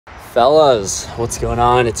Fellas, what's going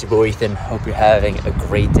on? It's your boy Ethan. Hope you're having a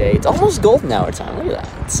great day. It's almost golden hour time. Look at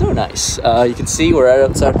that. It's so nice. You can see we're right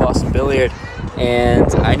outside Boston Billiard. And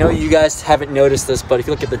I know you guys haven't noticed this, but if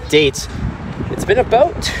you look at the dates, it's been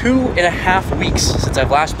about 2.5 weeks since I've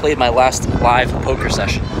last played my last live poker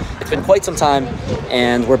session. It's been quite some time,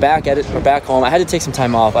 and we're back at it. We're back home. I had to take some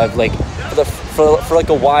time off. I've for like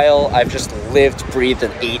a while, I've just lived, breathed,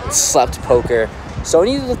 and ate and slept poker. So I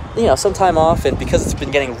needed, some time off, and because it's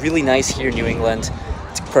been getting really nice here in New England,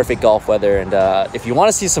 it's perfect golf weather. And if you want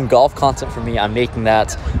to see some golf content from me, I'm making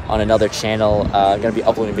that on another channel. I'm going to be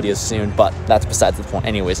uploading videos soon, but that's besides the point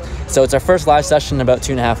anyways. So it's our first live session in about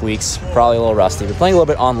 2.5 weeks, probably a little rusty. We're playing a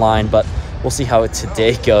little bit online, but we'll see how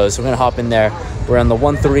today goes. We're going to hop in there. We're on the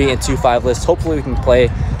 1-3 and 2-5 list. Hopefully we can play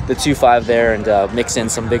the 2-5 there and mix in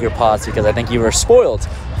some bigger pots, because I think you were spoiled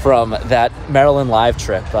from that Maryland live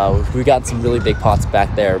trip. We got some really big pots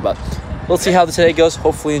back there, but we'll see how today goes.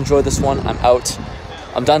 Hopefully enjoy this one. I'm out.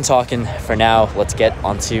 I'm done talking for now. Let's get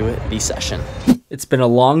onto the session. It's been a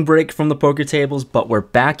long break from the poker tables, but we're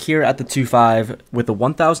back here at the 2-5 with a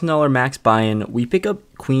 $1,000 max buy-in. We pick up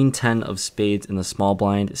Queen 10 of spades in the small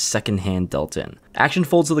blind, second hand dealt in. Action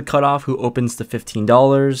folds to the cutoff, who opens to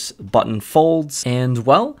 $15. Button folds, and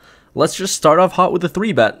well, let's just start off hot with a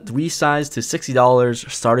 3-bet. We size to $60,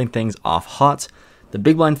 starting things off hot. The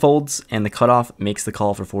big blind folds, and the cutoff makes the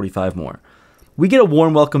call for 45 more. We get a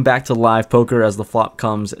warm welcome back to live poker as the flop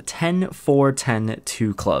comes 10-4-10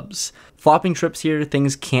 2 clubs. Flopping trips here,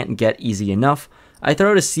 things can't get easy enough. I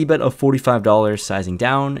throw out a c-bet of $45 sizing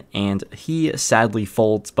down, and he sadly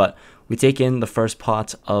folds, but we take in the first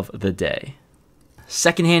pot of the day.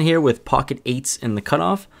 Second hand here with pocket 8s in the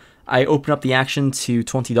cutoff. I open up the action to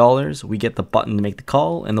 $20. We get the button to make the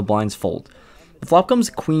call, and the blinds fold. The flop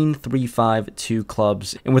comes Queen 3-5 2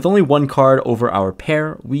 clubs, and with only one card over our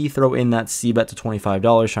pair, we throw in that c-bet to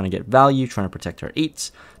 $25, trying to get value, trying to protect our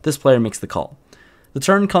 8s. This player makes the call. The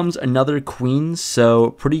turn comes another queen,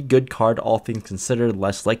 so pretty good card all things considered.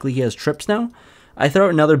 Less likely he has trips now. I throw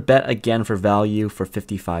out another bet again for value for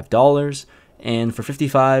 $55, and for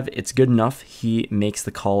 $55 it's good enough. He makes the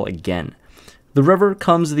call again. The river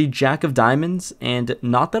comes the Jack of Diamonds, and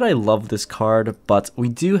not that I love this card, but we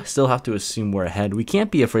do still have to assume we're ahead. We can't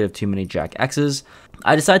be afraid of too many Jack X's.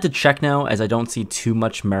 I decide to check now, as I don't see too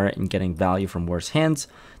much merit in getting value from worse hands.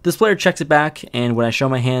 This player checks it back, and when I show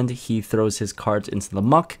my hand, he throws his cards into the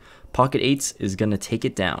muck. Pocket 8s is going to take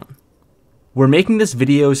it down. We're making this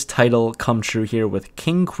video's title come true here with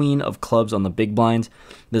King Queen of clubs on the big blind.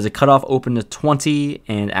 There's a cutoff open to 20,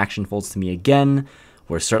 and action folds to me again.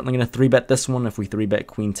 We're certainly going to 3-bet this one if we 3-bet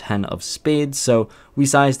Queen 10 of spades, so we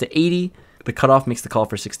size to 80. The cutoff makes the call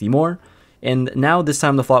for 60 more, and now this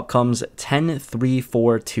time the flop comes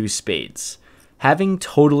 10-3-4 2 spades. Having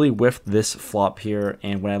totally whiffed this flop here,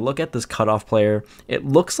 and when I look at this cutoff player, it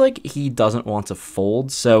looks like he doesn't want to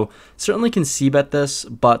fold, so certainly can c-bet this,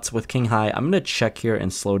 but with king high, I'm going to check here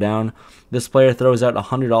and slow down. This player throws out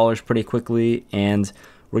 $100 pretty quickly, and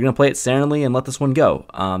we're going to play it silently and let this one go.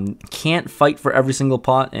 Can't fight for every single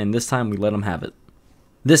pot, and this time we let him have it.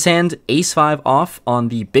 This hand, ace-5 off on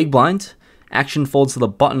the big blind. Action folds to the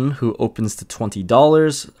button, who opens to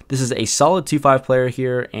 $20. This is a solid 2-5 player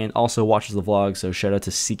here, and also watches the vlog, so shout out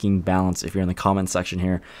to Seeking Balance if you're in the comment section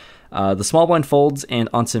here. The small blind folds, and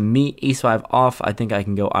onto me, ace-5 off. I think I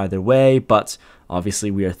can go either way, but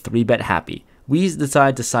obviously we are 3-bet happy. We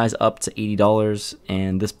decide to size up to $80,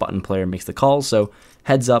 and this button player makes the call, so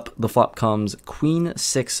heads up, the flop comes Queen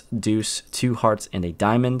 6 deuce, 2 hearts, and a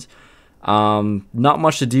diamond. Not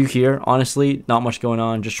much to do here, honestly, not much going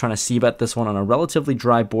on, just trying to c-bet this one on a relatively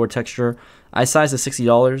dry board texture. I size to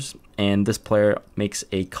 $60, and this player makes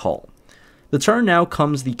a call. The turn now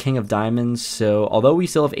comes the King of Diamonds, so although we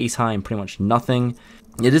still have ace high and pretty much nothing,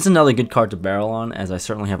 it is another good card to barrel on, as I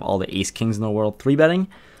certainly have all the ace kings in the world 3-betting.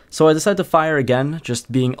 So I decide to fire again,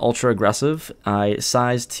 just being ultra aggressive. I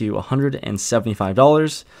size to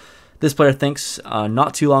 $175. This player thinks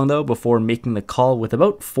not too long though before making the call with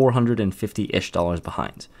about $450-ish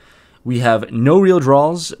behind. We have no real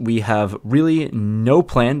draws. We have really no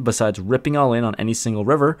plan besides ripping all in on any single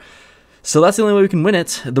river. So that's the only way we can win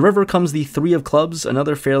it. The river comes the 3 of clubs,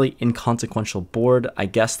 another fairly inconsequential board. I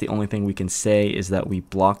guess the only thing we can say is that we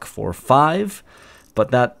block for 5,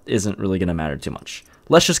 but that isn't really going to matter too much.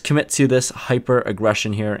 Let's just commit to this hyper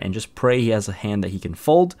aggression here and just pray he has a hand that he can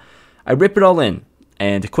fold. I rip it all in,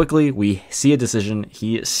 and quickly we see a decision.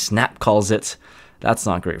 He snap calls it. That's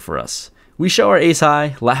not great for us. We show our ace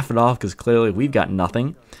high, laugh it off because clearly we've got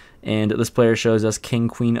nothing. And this player shows us King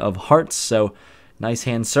Queen of hearts, so nice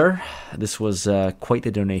hand, sir. This was quite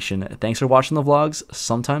the donation. Thanks for watching the vlogs.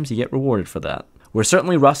 Sometimes you get rewarded for that. We're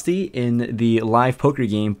certainly rusty in the live poker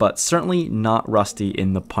game, but certainly not rusty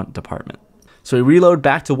in the punt department. So we reload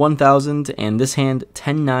back to 1,000, and this hand,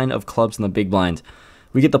 10-9 of clubs in the big blind.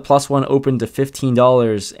 We get the +1 open to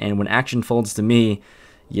 $15, and when action folds to me,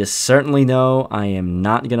 you certainly know I am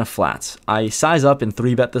not going to flat. I size up and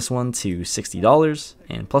 3-bet this one to $60,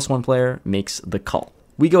 and +1 player makes the call.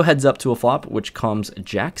 We go heads up to a flop, which comes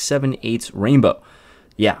Jack 7-8 Rainbow.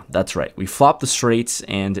 Yeah, that's right. We flop the straights,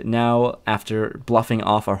 and now after bluffing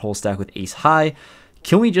off our whole stack with ace high,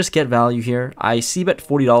 can we just get value here? I c-bet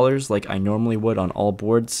 $40 like I normally would on all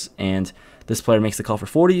boards, and this player makes the call for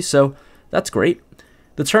 40, so that's great.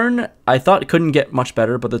 The turn, I thought it couldn't get much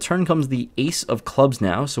better, but the turn comes the ace of clubs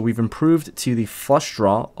now, so we've improved to the flush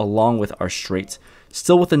draw along with our straight.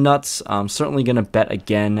 Still with the nuts, I'm certainly going to bet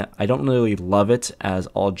again. I don't really love it, as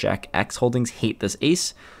all Jack X holdings hate this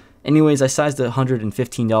ace. Anyways, I sized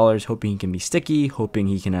 $115, hoping he can be sticky, hoping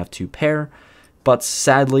he can have 2 pair. But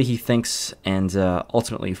sadly, he thinks and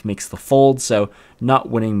ultimately makes the fold, so not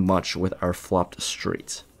winning much with our flopped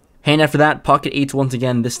straight. Hand after that, pocket 8s once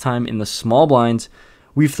again, this time in the small blind.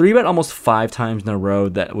 We've 3-bet almost 5 times in a row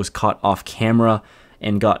that was caught off camera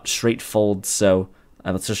and got straight folds, so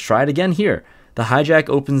let's just try it again here. The hijack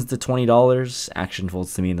opens to $20, action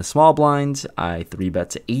folds to me in the small blind. I 3-bet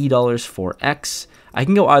to $80 for X. I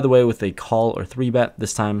can go either way with a call or 3-bet.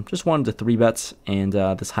 This time, just wanted to 3-bet, and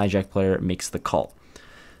this hijack player makes the call.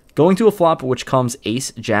 Going to a flop, which comes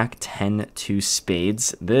ace, jack, 10, 2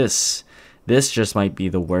 spades. This just might be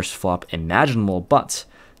the worst flop imaginable, but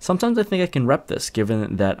sometimes I think I can rep this,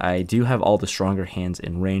 given that I do have all the stronger hands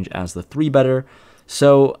in range as the 3-better.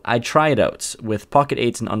 So I try it out. With pocket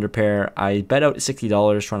 8s and under pair, I bet out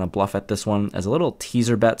 $60 trying to bluff at this one as a little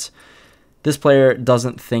teaser bet. This player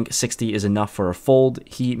doesn't think 60 is enough for a fold.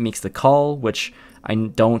 He makes the call, which I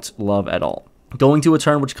don't love at all. Going to a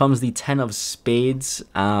turn, which comes the 10 of spades.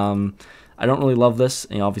 I don't really love this.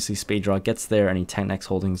 And obviously, spade draw gets there. Any 10x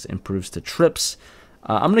holdings improves to trips.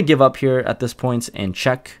 I'm going to give up here at this point and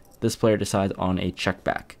check. This player decides on a check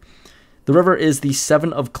back. The river is the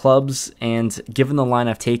 7 of clubs, and given the line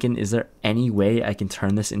I've taken, is there any way I can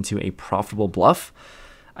turn this into a profitable bluff?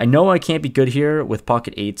 I know I can't be good here with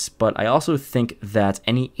pocket 8s, but I also think that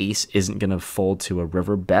any ace isn't going to fold to a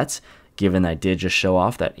river bet, given I did just show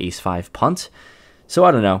off that ace-5 punt. So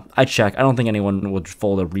I don't know. I check. I don't think anyone would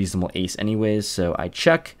fold a reasonable ace anyways, so I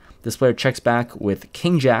check. This player checks back with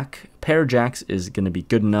king-jack. Pair of jacks is going to be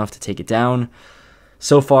good enough to take it down.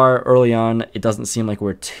 So far, early on, it doesn't seem like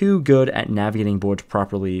we're too good at navigating boards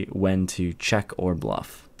properly when to check or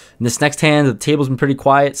bluff. In this next hand, the table's been pretty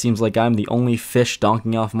quiet. Seems like I'm the only fish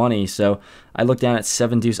donking off money. So I look down at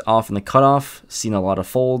 7 deuce off in the cutoff, seen a lot of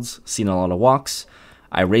folds, seen a lot of walks.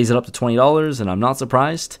 I raise it up to $20, and I'm not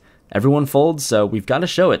surprised. Everyone folds, so we've got to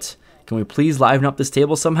show it. Can we please liven up this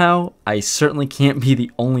table somehow? I certainly can't be the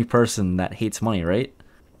only person that hates money, right?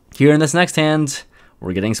 Here in this next hand,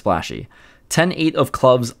 we're getting splashy. 10-8 of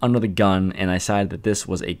clubs under the gun, and I decided that this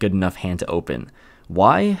was a good enough hand to open.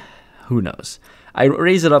 Why? Who knows? I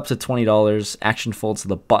raise it up to $20. Action folds to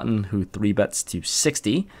the button, who 3-bets to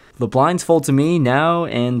 60. The blinds fold to me now,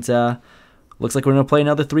 and looks like we're going to play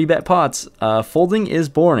another 3-bet pots. Folding is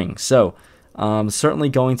boring, so certainly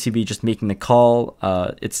going to be just making the call.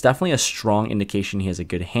 It's definitely a strong indication he has a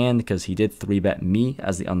good hand, because he did 3-bet me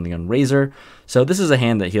as the under the gun raiser. So this is a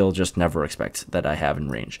hand that he'll just never expect that I have in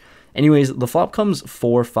range. Anyways, the flop comes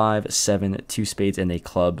 4, 5, 7, 2 spades, and a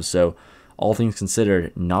club. So all things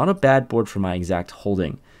considered, not a bad board for my exact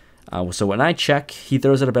holding. So when I check, he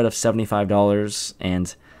throws out a bet of $75,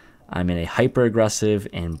 and I'm in a hyper-aggressive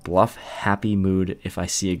and bluff-happy mood if I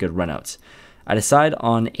see a good run-out. I decide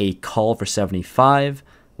on a call for 75.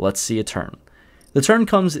 Let's see a turn. The turn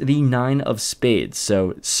comes the 9 of spades,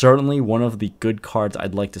 so certainly one of the good cards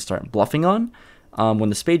I'd like to start bluffing on. When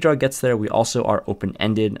the spade draw gets there, we also are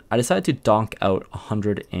open-ended. I decided to donk out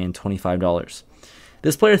 $125.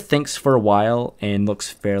 This player thinks for a while and looks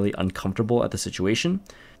fairly uncomfortable at the situation.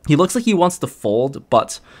 He looks like he wants to fold,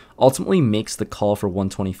 but ultimately makes the call for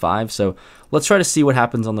 125. So let's try to see what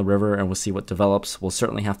happens on the river, and we'll see what develops. We'll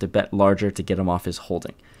certainly have to bet larger to get him off his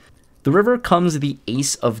holding. The river comes the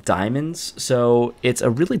ace of diamonds, so it's a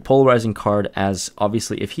really polarizing card, as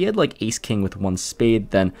obviously if he had like ace king with 1 spade,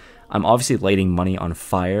 then I'm obviously lighting money on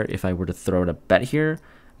fire if I were to throw out a bet here.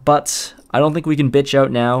 But I don't think we can bitch out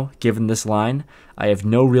now, given this line. I have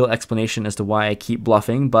no real explanation as to why I keep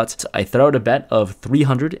bluffing, but I throw out a bet of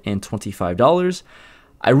 $325.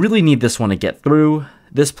 I really need this one to get through.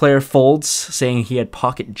 This player folds, saying he had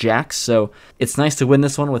pocket jacks, so it's nice to win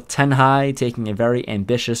this one with 10 high, taking a very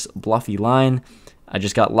ambitious, bluffy line. I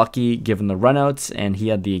just got lucky given the runouts, and he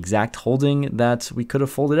had the exact holding that we could have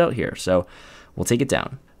folded out here. So we'll take it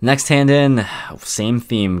down. Next hand in, same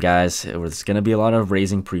theme, guys. It's going to be a lot of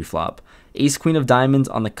raising pre-flop. Ace queen of diamonds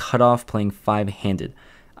on the cutoff, playing 5-handed.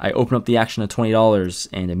 I open up the action at $20,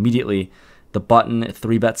 and immediately the button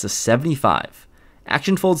 3-bets to 75.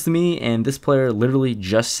 Action folds to me, and this player literally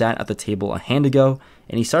just sat at the table a hand ago,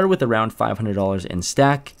 and he started with around $500 in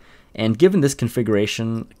stack. And given this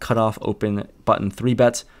configuration, cutoff, open, button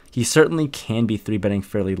 3-bet, he certainly can be 3-betting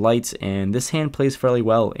fairly light, and this hand plays fairly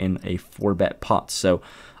well in a 4-bet pot. So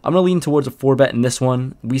I'm going to lean towards a 4-bet in this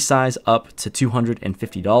one. We size up to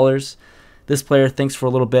 $250. This player thinks for a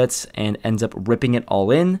little bit and ends up ripping it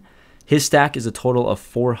all in. His stack is a total of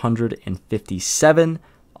 457.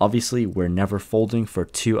 Obviously, we're never folding for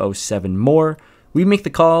 207 more. We make the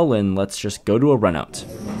call, and let's just go to a runout.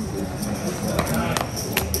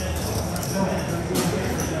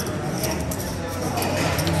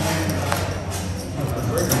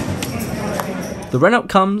 The runout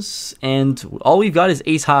comes, and all we've got is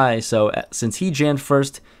ace high, so since he jammed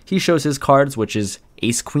first, he shows his cards, which is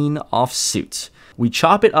ace queen offsuit. We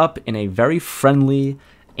chop it up in a very friendly,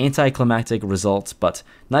 anticlimactic result, but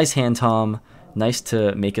nice hand, Tom. Nice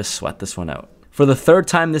to make us sweat this one out. For the third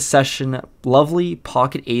time this session, lovely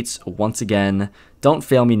pocket eights once again. Don't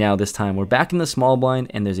fail me now this time. We're back in the small blind,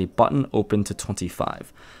 and there's a button open to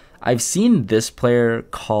 25. I've seen this player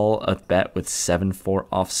call a bet with 7-4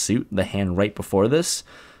 offsuit, the hand right before this.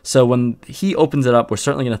 So when he opens it up, we're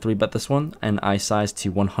certainly going to 3-bet this one, and I size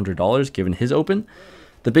to $100 given his open.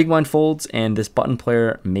 The big blind folds, and this button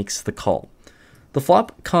player makes the call. The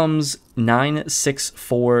flop comes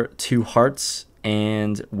 9-6-4 2 hearts,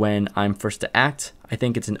 and when I'm first to act, I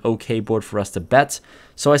think it's an okay board for us to bet.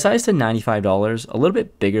 So I size to $95, a little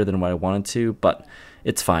bit bigger than what I wanted to, but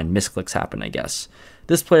it's fine. Misclicks happen, I guess.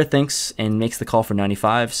 This player thinks and makes the call for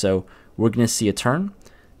 95, so we're going to see a turn.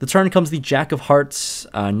 The turn comes the Jack of Hearts,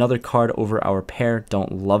 another card over our pair.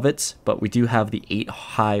 Don't love it, but we do have the 8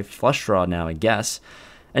 high flush draw now, I guess.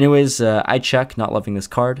 Anyways, I check, not loving this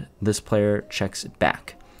card. This player checks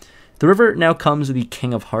back. The river now comes the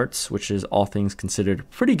King of Hearts, which is all things considered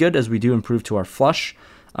pretty good as we do improve to our flush.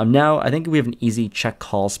 Now, I think we have an easy check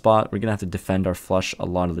call spot. We're going to have to defend our flush a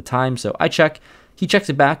lot of the time, so I check. He checks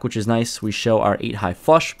it back, which is nice. We show our 8 high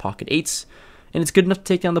flush, pocket eights, and it's good enough to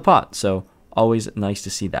take down the pot, so always nice to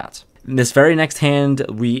see that. In this very next hand,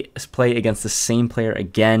 we play against the same player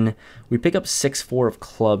again. We pick up 6-4 of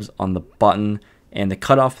clubs on the button, and the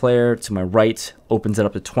cutoff player to my right opens it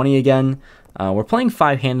up to 20 again. We're playing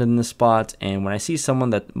 5-handed in this spot, and when I see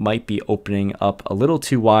someone that might be opening up a little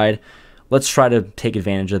too wide, let's try to take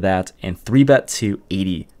advantage of that and 3-bet to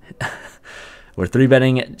 80. We're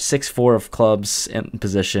 3-betting 6-4 of clubs in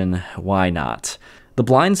position. Why not? The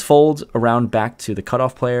blinds fold around back to the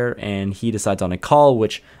cutoff player, and he decides on a call,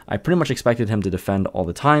 which I pretty much expected him to defend all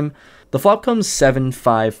the time. The flop comes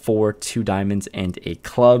 7-5-4, 2 diamonds, and a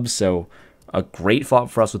club, so a great flop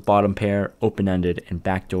for us with bottom pair, open-ended, and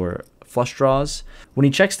backdoor flush draws. When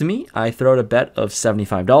he checks to me, I throw out a bet of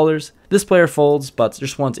 $75. This player folds, but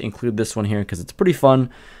just want to include this one here because it's pretty fun.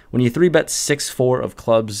 When you 3-bet 6-4 of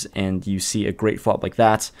clubs and you see a great flop like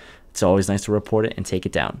that, it's always nice to report it and take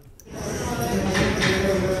it down.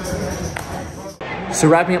 So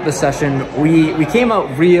wrapping up the session, we came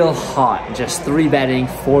out real hot, just 3-betting,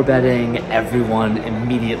 4-betting everyone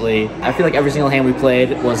immediately. I feel like every single hand we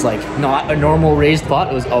played was like not a normal raised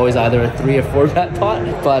pot. It was always either a 3 or 4-bet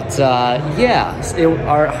pot. But yeah,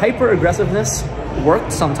 our hyper aggressiveness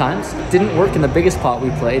worked sometimes. Didn't work in the biggest pot we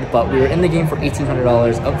played, but we were in the game for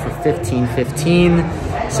 $1,800, up for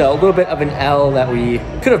 $1,515. So a little bit of an L that we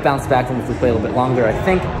could have bounced back from if we played a little bit longer, I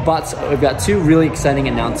think. But we've got 2 really exciting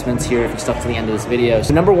announcements here if you stuck to the end of this video.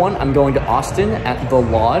 So number 1, I'm going to Austin at The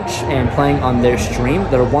Lodge and playing on their stream,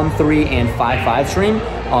 their 1-3 and 5-5 stream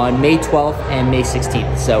on May 12th and May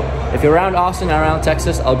 16th. So if you're around Austin or around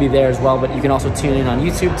Texas, I'll be there as well, but you can also tune in on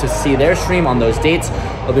YouTube to see their stream on those dates.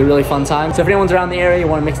 It'll be a really fun time. So if anyone's around the area, you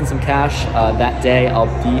want to mix in some cash that day, I'll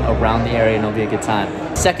be around the area and it'll be a good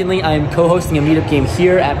time. Secondly, I'm co-hosting a meetup game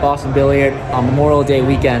here at Boston Billiard on Memorial Day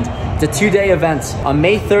weekend. It's a 2-day event on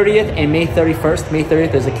May 30th and May 31st. May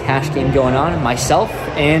 30th, there's a cash game going on. Myself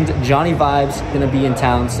and Gianni Vibes going to be in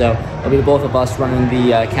town, so it'll be the both of us running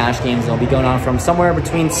the cash games. It'll be going on from somewhere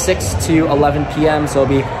between 6 to 11 p.m., so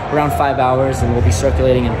it'll be around 5 hours, and we'll be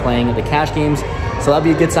circulating and playing the cash games. So that'll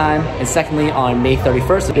be a good time. And secondly, on May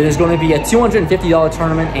 31st, it is going to be a $250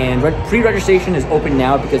 tournament, and pre-registration is open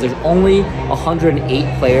now because there's only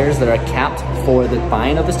 108 players that are capped for the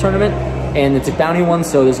buy-in of this tournament. and it's a bounty one,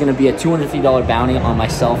 so there's gonna be a $250 bounty on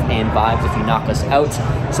myself and Vibes if you knock us out.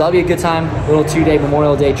 So that'll be a good time. Little 2-day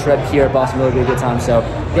Memorial Day trip here at Boston will be a good time. So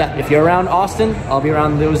yeah, if you're around Austin, I'll be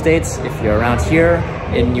around those dates. If you're around here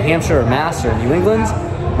in New Hampshire or Mass or New England,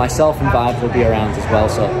 myself and Vibes will be around as well.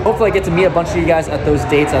 So hopefully I get to meet a bunch of you guys at those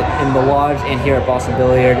dates in the lodge and here at Boston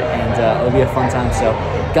Billiard, and it'll be a fun time. So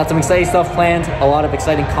got some exciting stuff planned, a lot of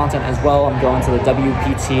exciting content as well. I'm going to the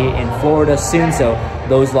WPT in Florida soon, so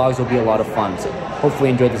those vlogs will be a lot of fun. So hopefully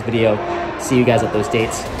you enjoyed this video. See you guys at those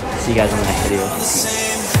dates. See you guys in the next video. Peace.